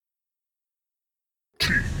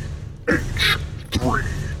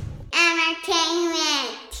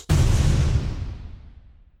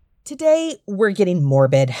Today, we're getting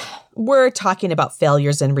morbid. We're talking about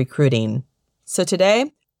failures in recruiting. So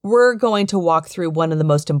today, we're going to walk through one of the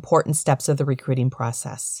most important steps of the recruiting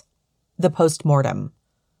process, the post-mortem.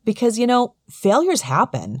 Because, failures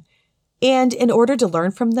happen. And in order to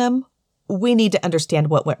learn from them, we need to understand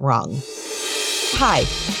what went wrong. Hi,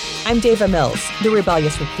 I'm Dava Mills, the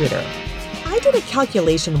rebellious recruiter. I did a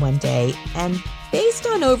calculation one day, and based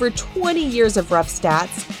on over 20 years of rough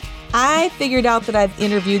stats, I figured out that I've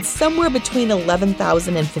interviewed somewhere between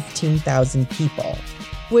 11,000 and 15,000 people,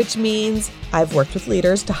 which means I've worked with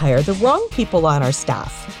leaders to hire the wrong people on our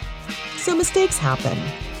staff. So mistakes happen.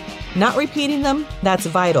 Not repeating them, that's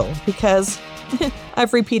vital because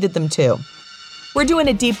I've repeated them too. We're doing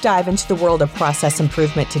a deep dive into the world of process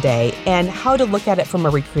improvement today and how to look at it from a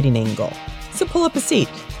recruiting angle. So pull up a seat.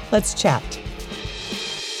 Let's chat.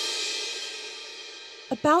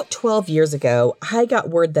 About 12 years ago, I got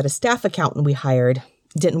word that a staff accountant we hired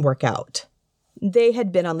didn't work out. They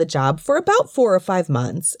had been on the job for about 4 or 5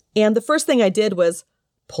 months, and the first thing I did was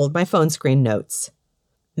pulled my phone screen notes.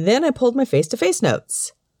 Then I pulled my face-to-face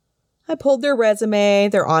notes. I pulled their resume,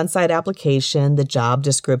 their on-site application, the job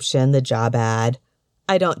description, the job ad.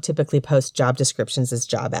 I don't typically post job descriptions as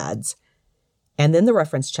job ads. And then the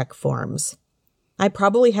reference check forms. I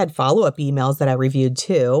probably had follow-up emails that I reviewed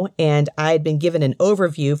too, and I had been given an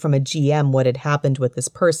overview from a GM what had happened with this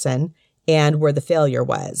person and where the failure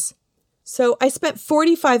was. So I spent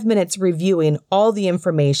 45 minutes reviewing all the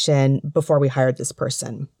information before we hired this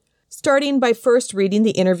person, starting by first reading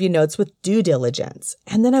the interview notes with due diligence.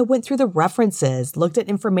 And then I went through the references, looked at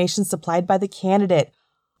information supplied by the candidate,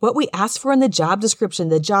 what we asked for in the job description,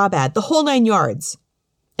 the job ad, the whole 9 yards.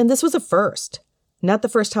 And this was a first. Not the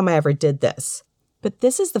first time I ever did this. But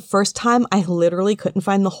this is the first time I literally couldn't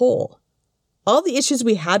find the hole. All the issues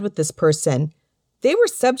we had with this person, they were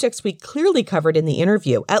subjects we clearly covered in the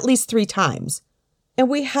interview at least 3 times. And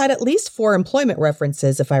we had at least 4 employment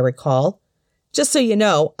references, if I recall. Just so you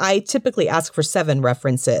know, I typically ask for 7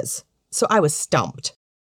 references. So I was stumped.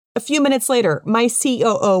 A few minutes later, my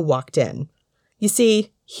COO walked in. You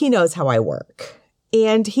see, he knows how I work.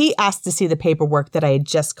 And he asked to see the paperwork that I had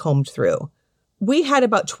just combed through. We had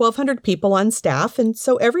about 1,200 people on staff, and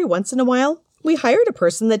so every once in a while, we hired a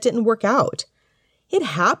person that didn't work out. It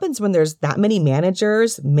happens when there's that many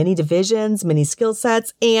managers, many divisions, many skill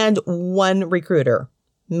sets, and one recruiter,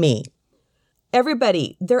 me.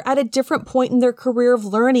 Everybody, they're at a different point in their career of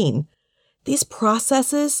learning. These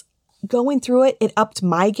processes, going through it, it upped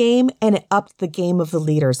my game, and it upped the game of the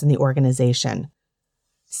leaders in the organization.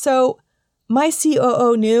 So my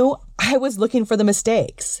COO knew I was looking for the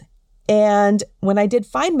mistakes. And when I did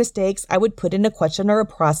find mistakes, I would put in a question or a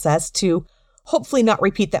process to hopefully not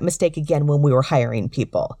repeat that mistake again when we were hiring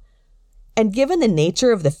people. And given the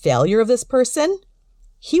nature of the failure of this person,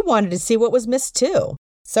 he wanted to see what was missed too.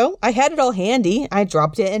 So I had it all handy. I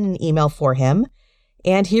dropped it in an email for him,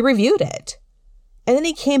 and he reviewed it. And then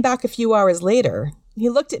he came back a few hours later. He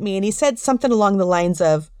looked at me and he said something along the lines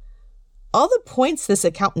of, all the points this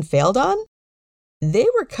accountant failed on, they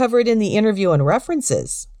were covered in the interview and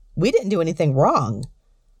references. We didn't do anything wrong.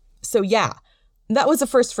 So yeah, that was a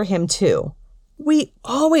first for him too. We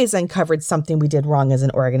always uncovered something we did wrong as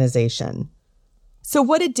an organization. So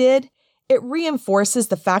what it did, it reinforces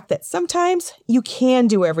the fact that sometimes you can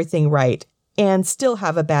do everything right and still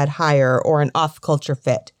have a bad hire or an off-culture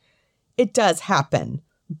fit. It does happen,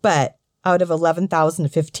 but out of 11,000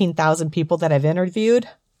 to 15,000 people that I've interviewed,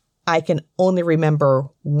 I can only remember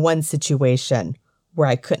one situation where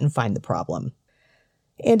I couldn't find the problem.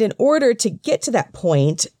 And in order to get to that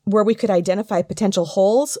point where we could identify potential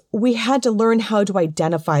holes, we had to learn how to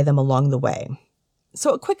identify them along the way.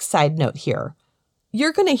 So a quick side note here.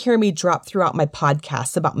 You're going to hear me drop throughout my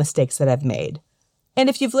podcasts about mistakes that I've made. And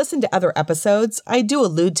if you've listened to other episodes, I do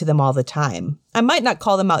allude to them all the time. I might not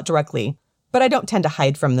call them out directly, but I don't tend to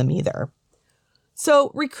hide from them either.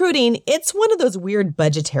 So recruiting, it's one of those weird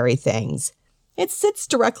budgetary things. It sits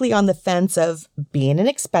directly on the fence of being an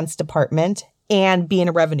expense department and being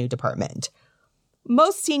a revenue department.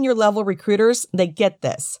 Most senior level recruiters, they get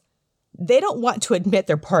this. They don't want to admit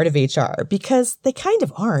they're part of HR because they kind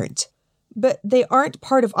of aren't. But they aren't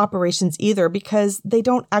part of operations either because they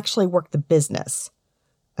don't actually work the business.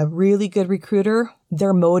 A really good recruiter,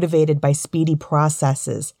 they're motivated by speedy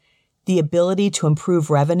processes, the ability to improve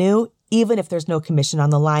revenue, even if there's no commission on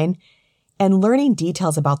the line, and learning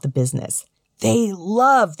details about the business. They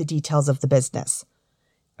love the details of the business.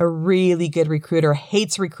 A really good recruiter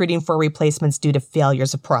hates recruiting for replacements due to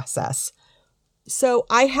failures of process. So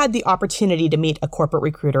I had the opportunity to meet a corporate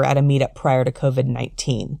recruiter at a meetup prior to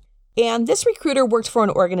COVID-19. And this recruiter worked for an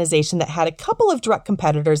organization that had a couple of direct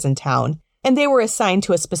competitors in town, and they were assigned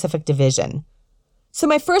to a specific division. So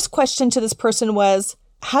my first question to this person was,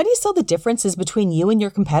 how do you sell the differences between you and your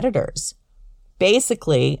competitors?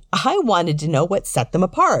 Basically, I wanted to know what set them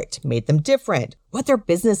apart, made them different, what their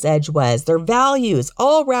business edge was, their values,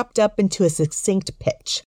 all wrapped up into a succinct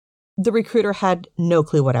pitch. The recruiter had no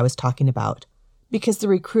clue what I was talking about, because the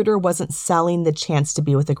recruiter wasn't selling the chance to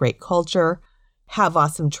be with a great culture, have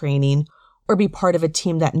awesome training, or be part of a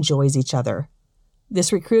team that enjoys each other.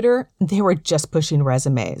 This recruiter, they were just pushing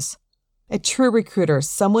resumes. A true recruiter,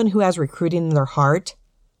 someone who has recruiting in their heart,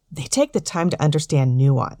 they take the time to understand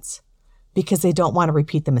nuance because they don't want to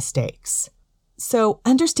repeat the mistakes. So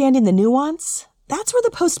understanding the nuance, that's where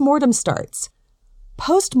the postmortem starts.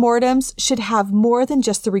 Postmortems should have more than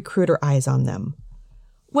just the recruiter eyes on them.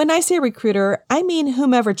 When I say recruiter, I mean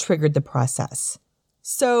whomever triggered the process.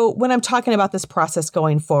 So when I'm talking about this process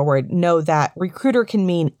going forward, know that recruiter can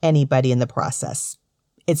mean anybody in the process.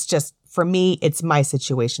 It's just, for me, it's my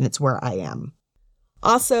situation. It's where I am.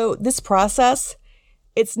 Also, this process,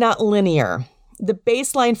 it's not linear. The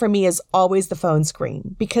baseline for me is always the phone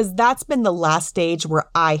screen because that's been the last stage where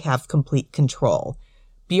I have complete control.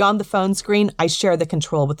 Beyond the phone screen, I share the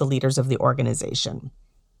control with the leaders of the organization.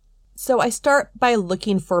 So I start by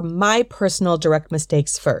looking for my personal direct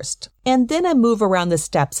mistakes first, and then I move around the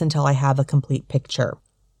steps until I have a complete picture.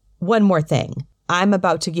 One more thing. I'm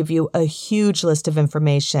about to give you a huge list of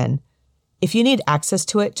information. If you need access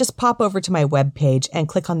to it, just pop over to my webpage and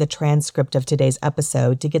click on the transcript of today's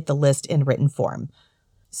episode to get the list in written form.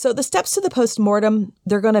 So the steps to the postmortem,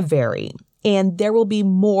 they're going to vary, and there will be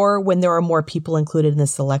more when there are more people included in the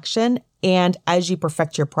selection. And as you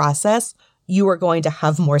perfect your process, you are going to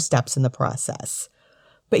have more steps in the process.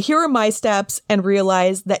 But here are my steps, and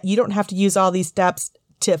realize that you don't have to use all these steps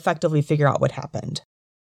to effectively figure out what happened.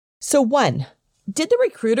 So 1, did the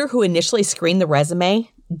recruiter who initially screened the resume,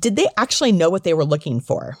 did they actually know what they were looking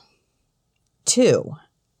for? 2,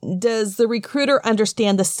 does the recruiter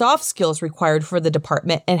understand the soft skills required for the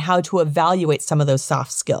department and how to evaluate some of those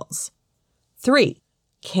soft skills? 3,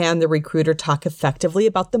 can the recruiter talk effectively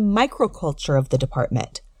about the microculture of the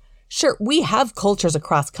department? Sure, we have cultures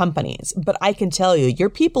across companies, but I can tell you, your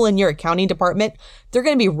people in your accounting department, they're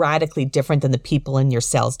going to be radically different than the people in your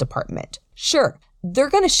sales department. Sure, they're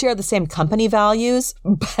going to share the same company values,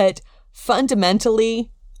 but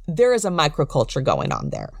fundamentally, there is a microculture going on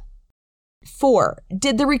there. 4,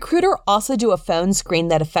 did the recruiter also do a phone screen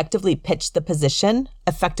that effectively pitched the position,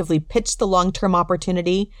 effectively pitched the long-term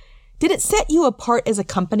opportunity? Did it set you apart as a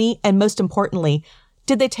company? And most importantly,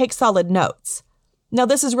 did they take solid notes? Now,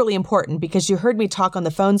 this is really important because you heard me talk on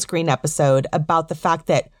the phone screen episode about the fact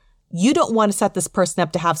that you don't want to set this person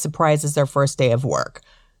up to have surprises their first day of work.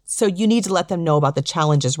 So you need to let them know about the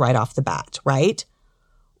challenges right off the bat, right?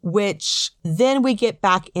 Which then we get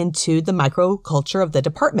back into the microculture of the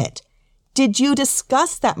department. Did you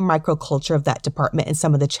discuss that microculture of that department and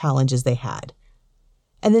some of the challenges they had?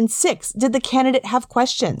 And then 6, did the candidate have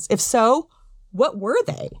questions? If so, what were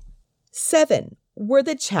they? 7, were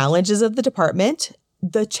the challenges of the department,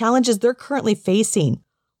 the challenges they're currently facing,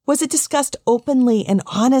 was it discussed openly and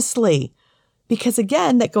honestly? Because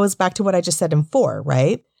again, that goes back to what I just said in 4,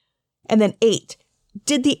 right? And then 8,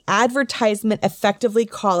 did the advertisement effectively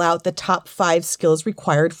call out the top 5 skills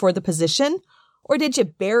required for the position? Or did you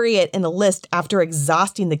bury it in a list after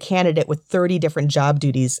exhausting the candidate with 30 different job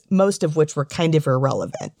duties, most of which were kind of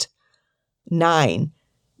irrelevant? 9,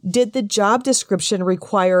 did the job description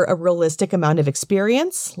require a realistic amount of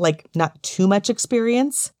experience, like not too much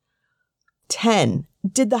experience? 10,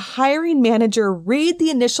 did the hiring manager read the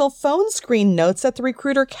initial phone screen notes that the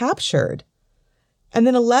recruiter captured? And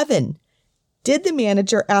then 11, did the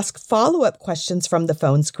manager ask follow-up questions from the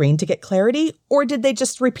phone screen to get clarity, or did they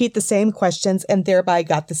just repeat the same questions and thereby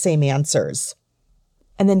got the same answers?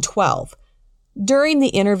 And then 12, during the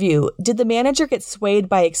interview, did the manager get swayed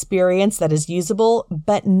by experience that is usable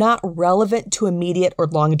but not relevant to immediate or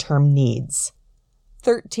long-term needs?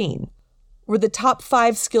 13, were the top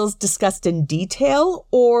 5 skills discussed in detail,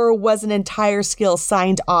 or was an entire skill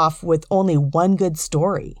signed off with only one good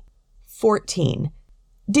story? 14,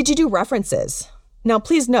 did you do references? Now,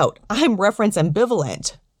 please note, I'm reference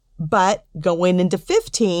ambivalent, but going into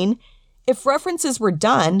 15, if references were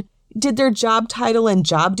done, did their job title and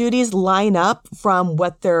job duties line up from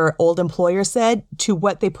what their old employer said to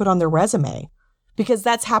what they put on their resume? Because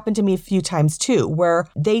that's happened to me a few times too, where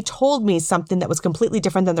they told me something that was completely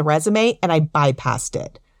different than the resume and I bypassed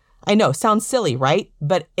it. I know, sounds silly, right?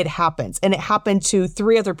 But it happens. And it happened to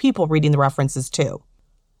 3 other people reading the references too.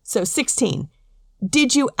 So 16,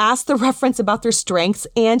 Did you ask the reference about their strengths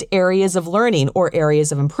and areas of learning or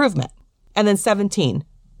areas of improvement? And then 17,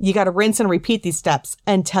 you got to rinse and repeat these steps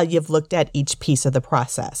until you've looked at each piece of the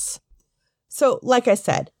process. So, like I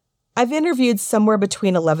said, I've interviewed somewhere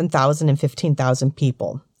between 11,000 and 15,000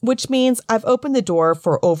 people, which means I've opened the door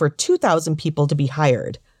for over 2,000 people to be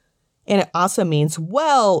hired. And it also means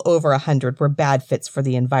well over 100 were bad fits for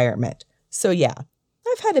the environment. So yeah,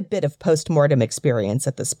 I've had a bit of post-mortem experience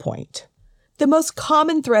at this point. The most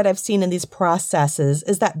common thread I've seen in these processes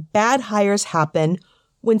is that bad hires happen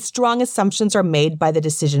when strong assumptions are made by the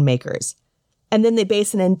decision makers, and then they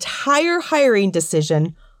base an entire hiring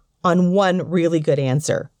decision on one really good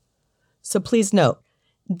answer. So please note,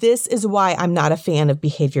 this is why I'm not a fan of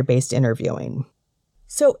behavior-based interviewing.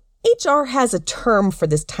 So HR has a term for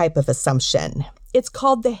this type of assumption. It's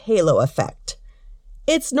called the halo effect.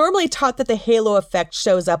 It's normally taught that the halo effect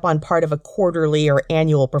shows up on part of a quarterly or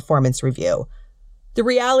annual performance review. The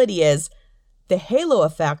reality is, the halo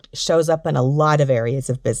effect shows up in a lot of areas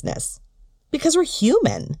of business because we're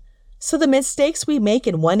human. So the mistakes we make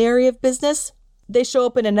in one area of business, they show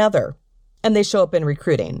up in another, and they show up in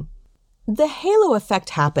recruiting. The halo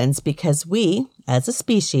effect happens because we, as a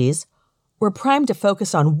species, we're primed to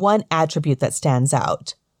focus on one attribute that stands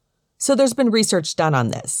out. So there's been research done on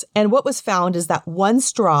this, and what was found is that one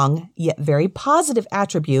strong yet very positive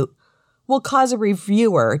attribute will cause a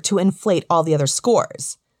reviewer to inflate all the other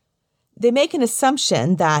scores. They make an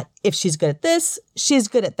assumption that if she's good at this, she's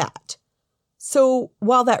good at that. So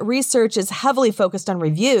while that research is heavily focused on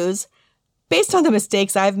reviews, based on the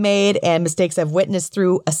mistakes I've made and mistakes I've witnessed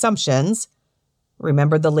through assumptions,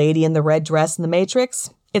 remember the lady in the red dress in the Matrix?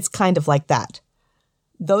 It's kind of like that.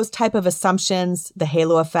 Those type of assumptions, the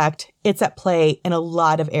halo effect, it's at play in a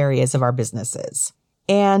lot of areas of our businesses.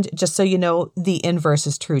 And just so you know, the inverse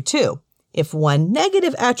is true too. If one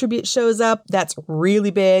negative attribute shows up, that's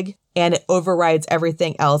really big, and it overrides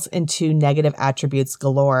everything else into negative attributes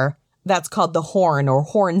galore. That's called the horn or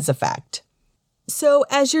horns effect. So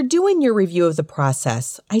as you're doing your review of the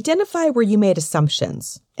process, identify where you made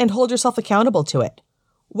assumptions and hold yourself accountable to it.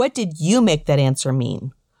 What did you make that answer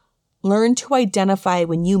mean? Learn to identify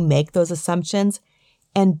when you make those assumptions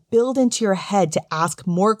and build into your head to ask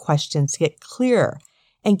more questions to get clearer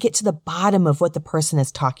and get to the bottom of what the person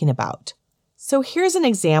is talking about. So here's an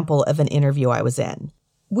example of an interview I was in.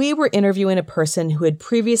 We were interviewing a person who had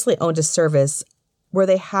previously owned a service where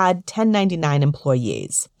they had 1099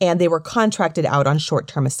 employees and they were contracted out on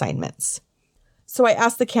short-term assignments. So I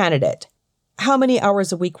asked the candidate, how many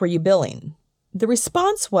hours a week were you billing? The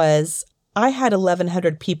response was, I had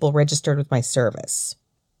 1,100 people registered with my service.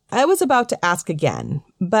 I was about to ask again,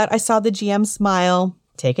 but I saw the GM smile,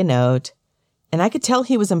 take a note, and I could tell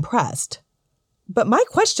he was impressed. But my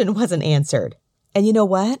question wasn't answered. And you know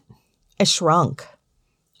what? I shrunk.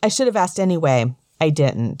 I should have asked anyway. I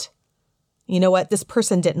didn't. You know what? This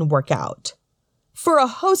person didn't work out. For a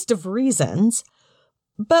host of reasons.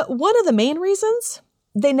 But one of the main reasons?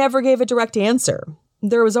 They never gave a direct answer.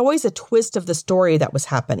 There was always a twist of the story that was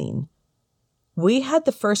happening. We had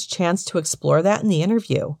the first chance to explore that in the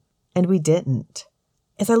interview, and we didn't.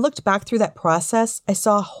 As I looked back through that process, I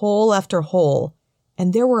saw hole after hole,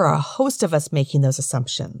 and there were a host of us making those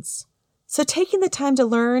assumptions. So taking the time to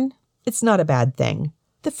learn, it's not a bad thing.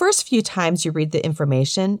 The first few times you read the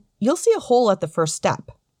information, you'll see a hole at the first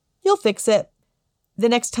step. You'll fix it. The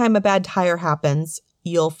next time a bad hire happens,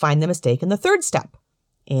 you'll find the mistake in the third step,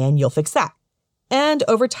 and you'll fix that. And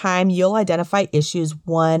over time, you'll identify issues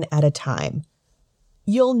one at a time.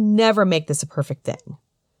 You'll never make this a perfect thing.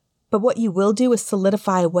 But what you will do is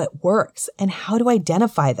solidify what works and how to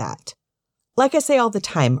identify that. Like I say all the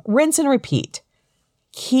time, rinse and repeat.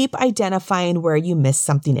 Keep identifying where you missed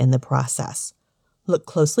something in the process. Look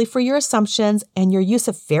closely for your assumptions and your use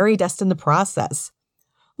of fairy dust in the process.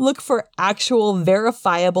 Look for actual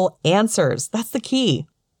verifiable answers. That's the key.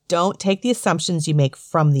 Don't take the assumptions you make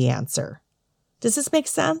from the answer. Does this make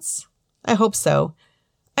sense? I hope so.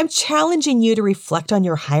 I'm challenging you to reflect on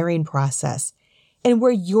your hiring process and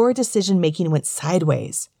where your decision-making went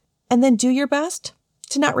sideways, and then do your best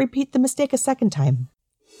to not repeat the mistake a second time.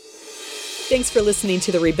 Thanks for listening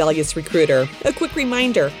to The Rebellious Recruiter. A quick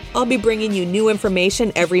reminder, I'll be bringing you new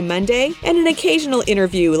information every Monday and an occasional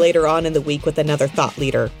interview later on in the week with another thought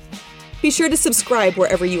leader. Be sure to subscribe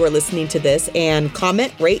wherever you are listening to this and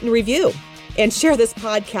comment, rate, and review. And share this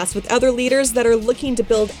podcast with other leaders that are looking to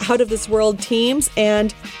build out-of-this-world teams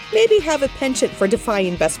and maybe have a penchant for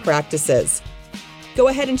defying best practices. Go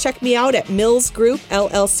ahead and check me out at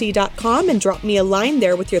millsgroupllc.com and drop me a line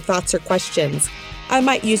there with your thoughts or questions. I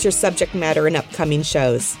might use your subject matter in upcoming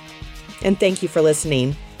shows. And thank you for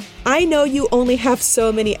listening. I know you only have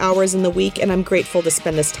so many hours in the week, and I'm grateful to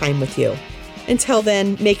spend this time with you. Until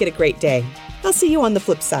then, make it a great day. I'll see you on the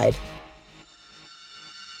flip side.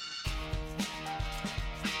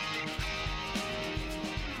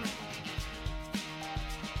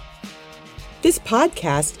 This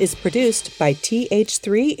podcast is produced by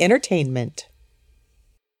TH3 Entertainment.